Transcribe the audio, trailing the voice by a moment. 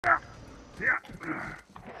Oh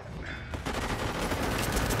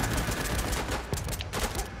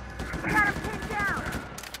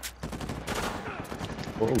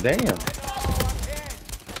damn!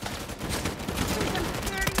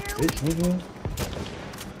 Bitch, nigga.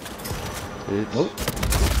 Bitch. Nope.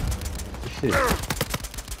 Shit.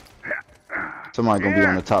 Somebody gonna be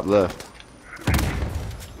on the top left.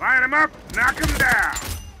 Line him up, knock him down.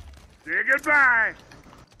 Say goodbye.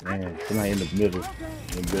 Man, somebody in the middle.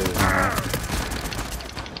 In the middle.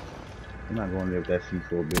 I'm not going there with that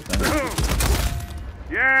C4 bitch.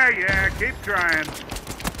 Yeah, keep trying.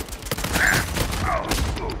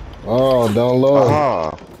 Oh, down low.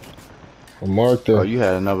 Oh, I marked her. oh, you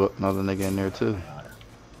had another nigga in there too.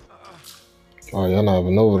 Oh, y'all not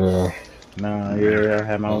even over there. Nah, yeah, I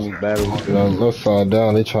had my own battle. Yeah, left side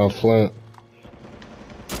down. They trying to flank.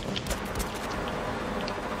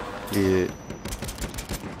 Yeah.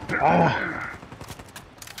 Ah!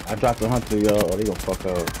 I dropped the hunter, y'all. Oh, they gonna fuck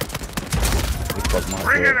up. They fuck my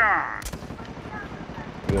Bring it head. on.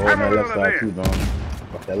 They on that left side too, bro.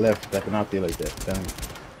 Fuck that left, stepping out there like that. Damn.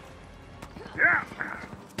 Yeah.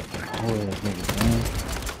 Oh, that nigga, man.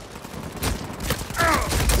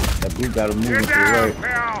 That blue gotta move Get to the down, right.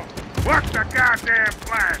 pal. What's the goddamn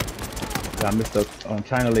plan? I missed up on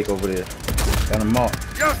China Lake over there. Got him marked.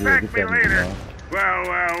 You'll Yeah, thank get me that nigga, later. man. Well.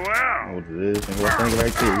 Oh, it is. And what thing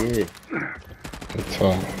right there, yeah. Good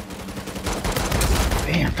time.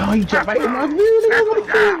 Damn, Tom, you dropped right in my view. Nigga, I'm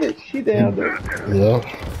gonna kill it. She down there. Yeah.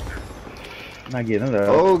 I'm not getting under.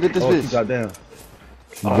 Oh, get this She bitch. got down.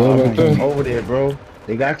 You good right there? Over there, bro.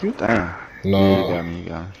 They got you? Damn. No. Yeah, you got me. You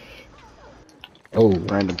got me. Oh,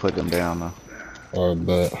 Brandon put them down though. alright,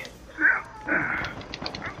 bet.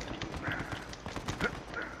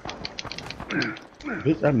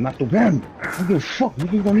 Bitch, I'm not the one. I don't give a fuck.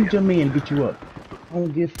 Nigga gonna need your man to get you up. I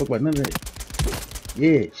don't give a fuck about none of that.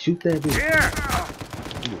 Yeah, shoot that bitch. Yeah.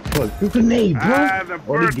 Fuck, you grenade, bro. The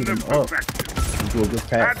Oh, they burden get him of up. perfection. You do a good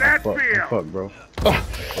pass. How'd that Fuck, feel? fuck, bro.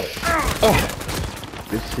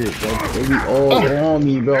 This shit, bro. They be all on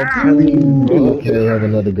me, bro. I'm telling you, bro. Okay, have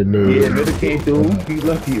another grenade. Yeah, middle came through. He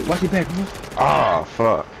lucky. Watch your back, bro. Oh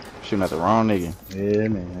fuck. Shooting at the wrong nigga. Yeah,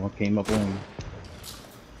 man. One came up on me.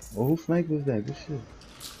 Oh, who flank was that? Good shit.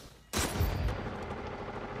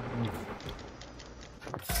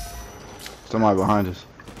 Somebody behind us.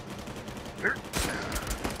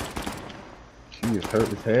 She is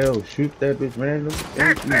hurt as hell. Shoot that bitch random.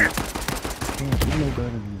 Thank you. Can't do no better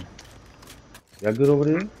than that. Y'all good over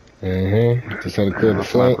there? Mm-hmm. Just had to clear the A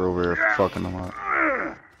flank. sniper over here fucking them up.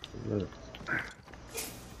 Look.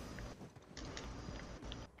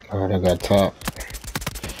 Alright, I got top.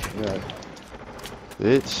 Yeah.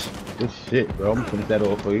 Bitch. Good shit, bro. I'm gonna finish that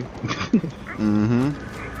off for you. Mm-hmm.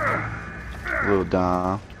 Little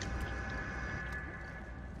Dom.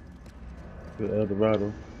 Good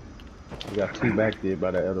Eldorado. We got two back there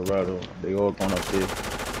by that Eldorado. They all going up there.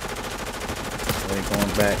 They ain't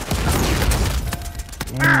going back.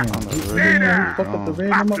 Damn, I'm you really fucked up the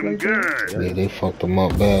random up like Good. that? Yeah, they fucked them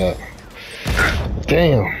up bad.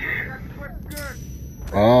 Damn.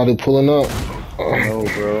 Oh, they pulling up. No,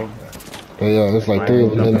 bro. Yeah, there's like three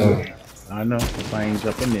of them in there. I know. If I ain't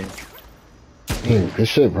jump in there. Good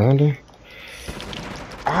shit, Brandon.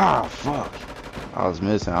 Ah, fuck. I was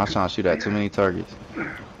missing. I was trying to shoot at too many targets.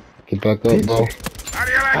 Get back up, bro. How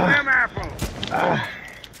do you like them apples?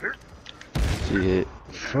 She hit.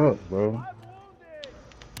 Fuck, bro.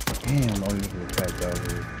 Damn, all you need to pass out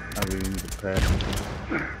here. I really need to pass.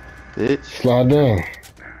 Bitch. Slide down.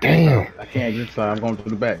 Damn. I can't get inside. I'm going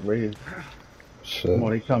through the back right here. Shit. Come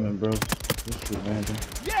on, they coming, bro. This shit random.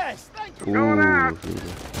 Yes, thank you. Ooh. Going out.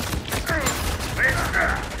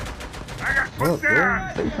 I got Fuck, put bro.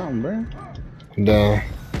 down. Say something, bro. Down.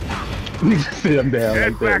 Nigga said I'm down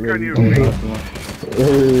Get like that. back Really. on your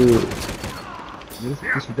This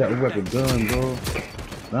is that weapon gun, bro.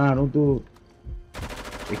 Nah, don't do it.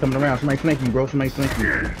 They coming around. Somebody flank you, bro. Somebody flank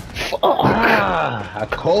you. Ah, I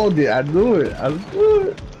called it. I knew it. I knew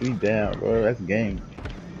it. He down, bro. That's game.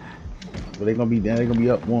 But they gonna be down. They gonna be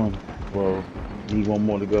up one, bro. Need one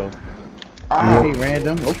more to go. Okay,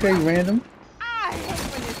 random. Okay, random. I hate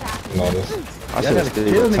when this happens. No, this I Y'all should have gotta stayed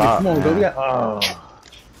kill at niggas. top, Come on, bro. We man. got.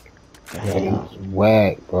 is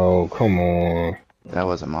whack, bro. Come on. That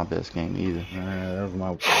wasn't my best game either. That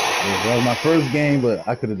was my first game, but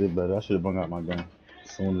I could have did better. I should have brought out my gun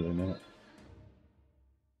sooner than that.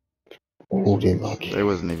 Oh, they lucky. It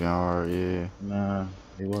wasn't even hard, yeah. Nah,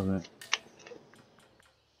 it wasn't.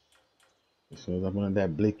 As soon as I wanted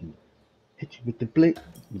that blicky, hit you with the blick,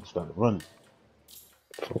 you just started running.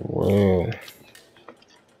 For real.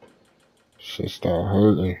 Shit start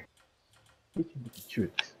hurting. Get you with the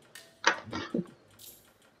tricks.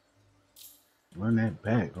 Run that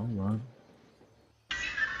back, don't run.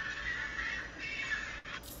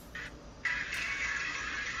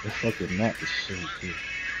 That fucking map is so good.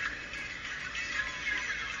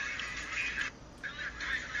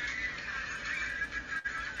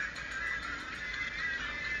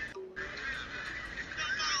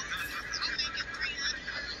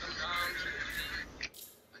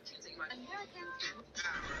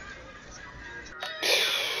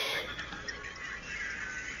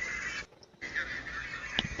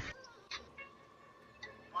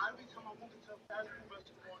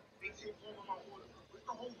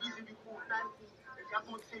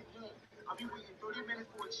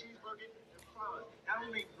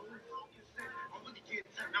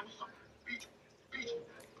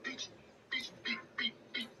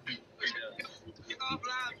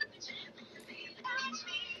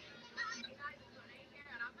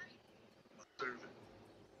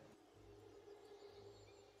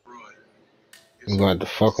 You got to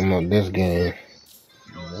fuck him up this game.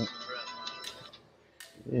 Yeah.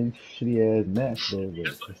 And shitty ass match there,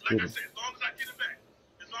 but let's get it.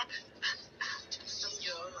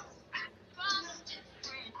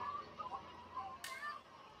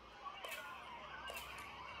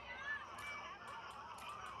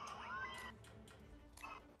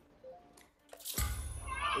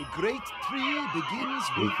 A great tree begins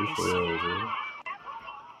Beat with this a ass, bro.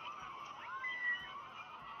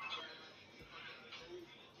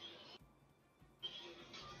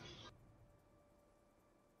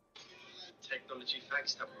 Technology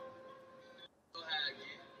facts tab.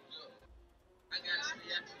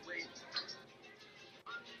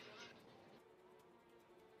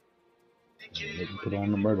 Let me put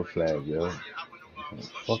on the murder flag, yo.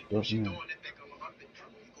 Fucked up, man.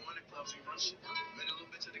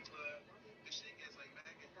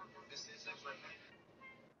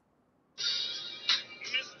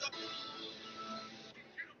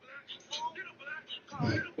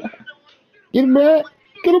 Get him back!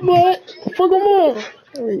 Get him back! Fuck him up!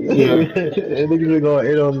 Yeah. That nigga been going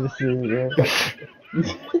in on this shit, bro.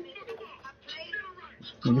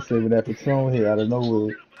 Nigga said with that Patron here out of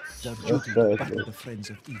nowhere. their That's duty to fast, battle bro. the friends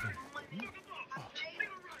of evil.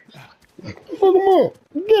 Fuck him up!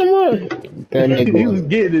 Get him right! That He was nigga.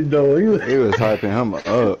 getting it though. He was, He was hyping him up.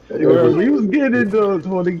 he was getting it though. It's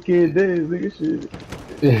one of the kid days, nigga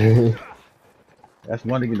shit. That's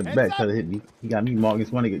one nigga in the back trying to hit me. He got me marked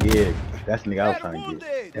against one nigga. Yeah, that's the nigga I was trying to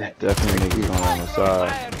get. That Definitely niggas going on the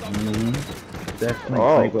side. Definitely.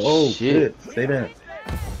 Oh, Sniper. Oh shit. shit. Say that.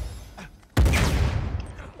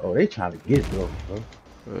 Oh, they trying to get bro.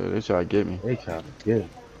 They try to get me. They trying to get.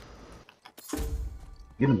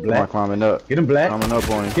 Get him Come on, black. climbing up. Get him black. Climbing up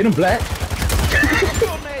on him. Get him black.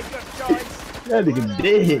 That nigga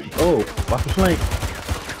dead. Oh, watch the flank.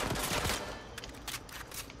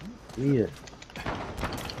 Yeah.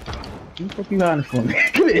 Who the fuck you hiding from?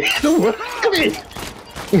 Come here. Come here.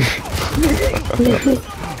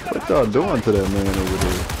 What y'all doing to that man over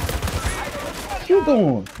there? What you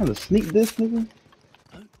doing? Trying to sneak this nigga?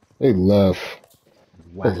 They left.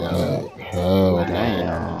 Wow. Hell no.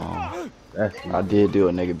 Damn. That's I did do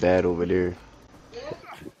a nigga bad over there.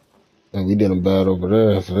 And we did him bad over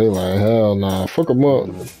there, so they like, hell nah. Fuck him up.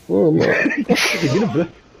 Fuck him up. Get him black.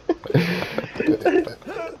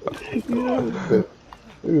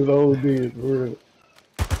 It was old dude, for real.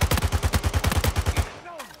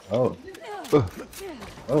 Oh.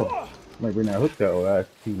 Oh. Might bring that hook that old ass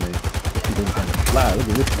teammate. He doesn't kind of fly. Look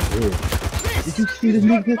at this one here. Did you see this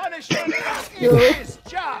nigga? Yo,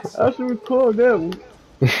 I should record that one.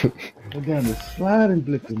 I got the sliding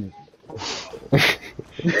blick in it.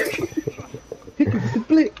 Hit it with the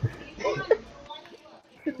blick.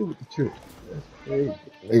 Hit it with the trick. That's crazy.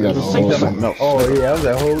 They got a whole No. Oh yeah, I was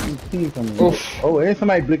that whole team coming. Oh, and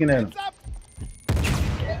somebody blicking at him.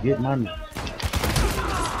 Get money.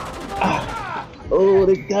 Ah. Oh,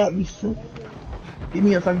 they got me. So. Give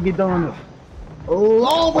me up so I can get down on it.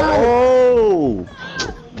 Oh, Oh!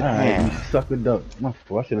 Alright, you sucker duck. My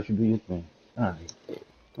fault. I should let you do your thing. Alright.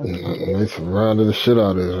 They surrounded the shit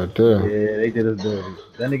out of this right there. Yeah, they did us dirty.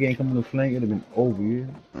 That nigga ain't coming to flank, it'd have been over here.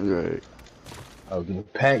 Right. I was getting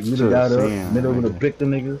packed, you got up, Damn, middle with the nigga. brick the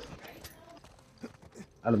niggas.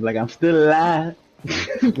 I'd be like, I'm still alive.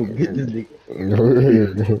 Go get this nigga.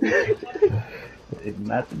 It's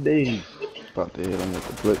not today. About to hit him with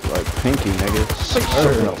the blick like pinky,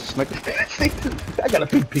 nigga. No, snicker. I got a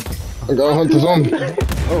pink pick. I got hunters on me.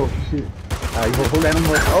 Oh shit. Alright, you hold that on.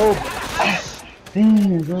 Oh!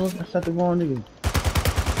 Damn, bro. I shot the wrong nigga.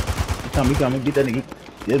 He coming. Get that nigga.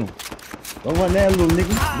 Get him. Don't run that little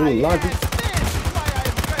nigga. Little logic.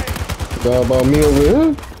 Forgot about me over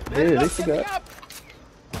here. Yeah, they forgot.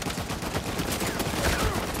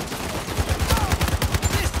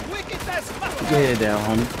 Get your head down,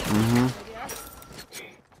 homie.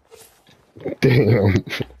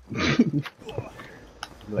 Damn.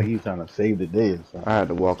 Like he was trying to save the day or something. I had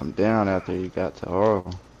to walk him down after he got to Oro.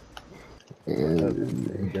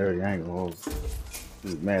 Dirty, I ain't gonna hold. He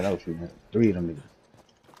was mad I was shooting at 3 of them niggas.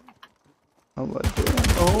 I'm like, damn.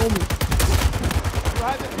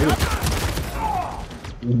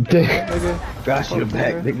 Damn. Got your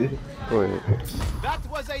back, nigga. Go ahead. That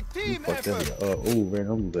was a team Fuck that effort. nigga. Oh, ran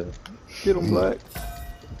over there. Get him, Black.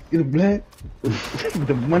 Get a black.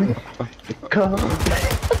 The money. The car.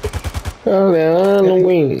 Oh,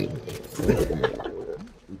 Halloween.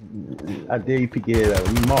 I dare you pick your head out.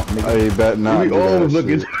 You mock, nigga. Hey, you better not. We do that always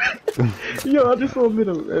looking. shit. Yo, I just saw him in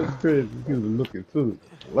the that's crazy. He was looking too.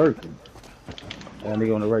 Lurking. That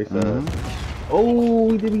nigga on the right side.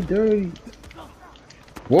 Oh, he did me dirty.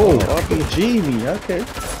 Whoa. RPG me, okay. You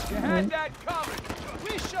had that coming.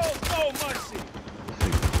 We show no mercy.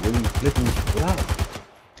 Really flipping flop.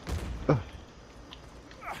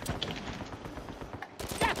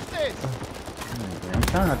 Get this. I'm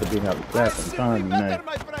trying not to be out the clap. I'm trying to be Better, nice.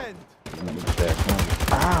 my friend.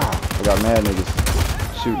 I got mad niggas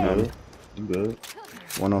shooting at me. You good?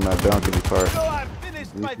 One on that balcony part. So I'm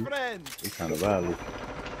finished, my friend. He kind of violent.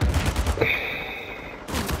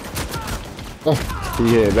 He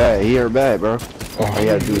hit bad. He hurt bad, bro. All he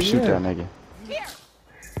had to do was shoot yeah. that nigga.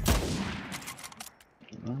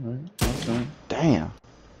 Alright, okay. Damn.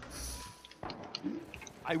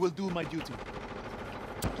 I will do my duty.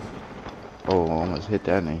 Oh, I almost hit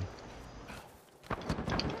that nigga.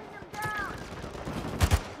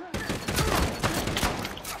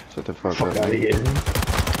 Shut the fuck up. Out of here.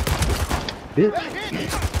 Bitch.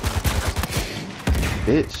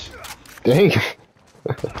 Bitch. Dang.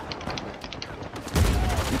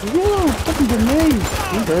 Yo, fucking grenade.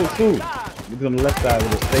 He's hurt too. He's on the left side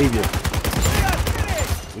with the savior.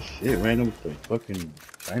 This shit ran him for fucking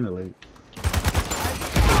China Lake.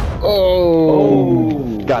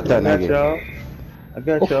 Oh. Got that I got nigga. y'all. I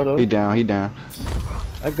got y'all though. He down. He down.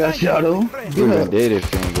 I got y'all though. He would have did if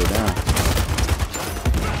he didn't go down.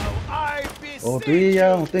 Oh, 3 of y'all?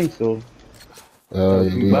 I don't think so. Oh,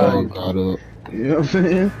 yeah, we all got up. You know what I'm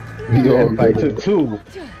saying? We all Everybody got took up. 2.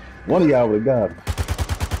 One of y'all would have got him.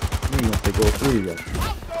 You ain't gonna take all 3 of y'all.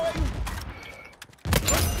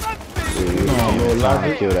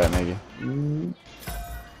 Trying to kill that nigga.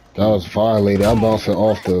 That was violated. I bounced it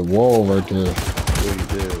off the wall right there. Really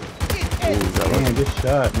did. Damn, good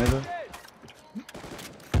shot, nigga.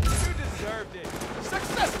 You deserved it.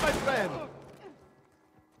 Success, my friend.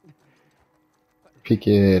 Pick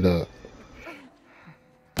your head up.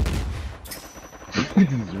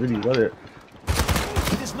 This is really what it.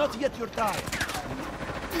 It is not yet your time.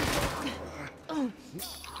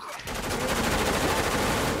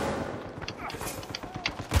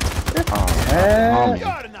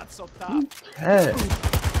 You're not so tough. Head.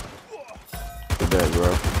 Good that, bro.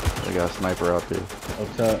 They got a sniper out there.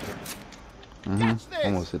 Up top.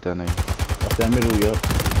 Almost hit that nigga. Up that middle, yo.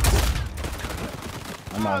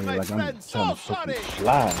 I'm out here like I'm trying to fucking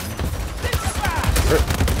slide.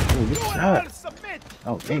 Oh, good shot. Submit.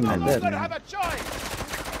 Oh, aim like that, Gonna have man. a choice.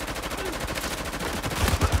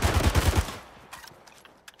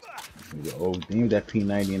 Oh, damn that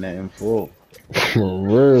P90 and that M4. For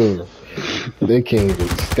real. They can't even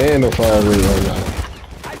stand the fire rate right now.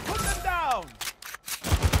 I put them down.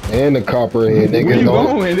 And the copperhead, nigga. Where you don't-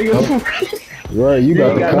 going, nigga? Right, you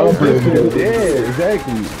got the no copperhead. Yeah,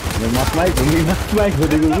 exactly. When my sniper,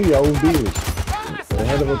 nigga, we OB. The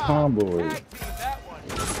head of a combo.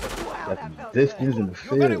 Got the distance and the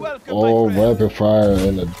You're very field. welcome, All my friend. rapid fire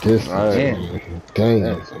in the distance. Damn. Dang.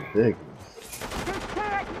 That's ridiculous.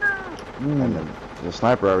 And the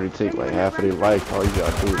sniper already take like half of their life. All you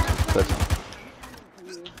gotta do is just touch him.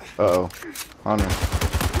 Uh-oh. Hunter.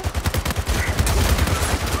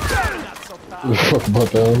 Fuck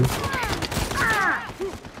about that.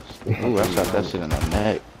 Ooh, I shot that shit in the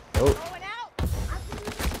neck.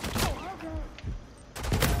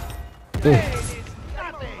 Hey, it's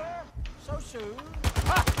nothing. So soon.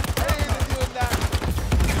 Ha! Hey, did you that?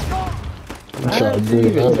 I'm trying to do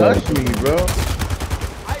Even it. touch me, bro.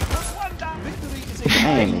 I put one down. Victory is a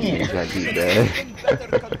Dang, you got deep bad.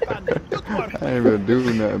 better companion. Good work. I ain't even do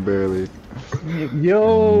nothing barely. Yo,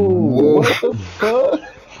 what the fuck?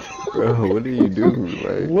 Bro, what do you do?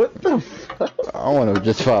 Like, What the fuck? I want to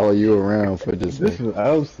just follow you around for just This is,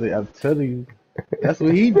 I'm telling you. That's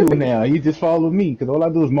what he do now. He just follow me, because all I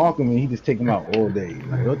do is mark him and he just take him out all day.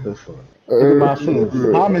 Like, what the fuck? Look at my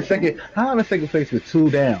food. How I'm in second place with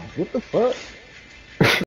 2 downs? What the fuck?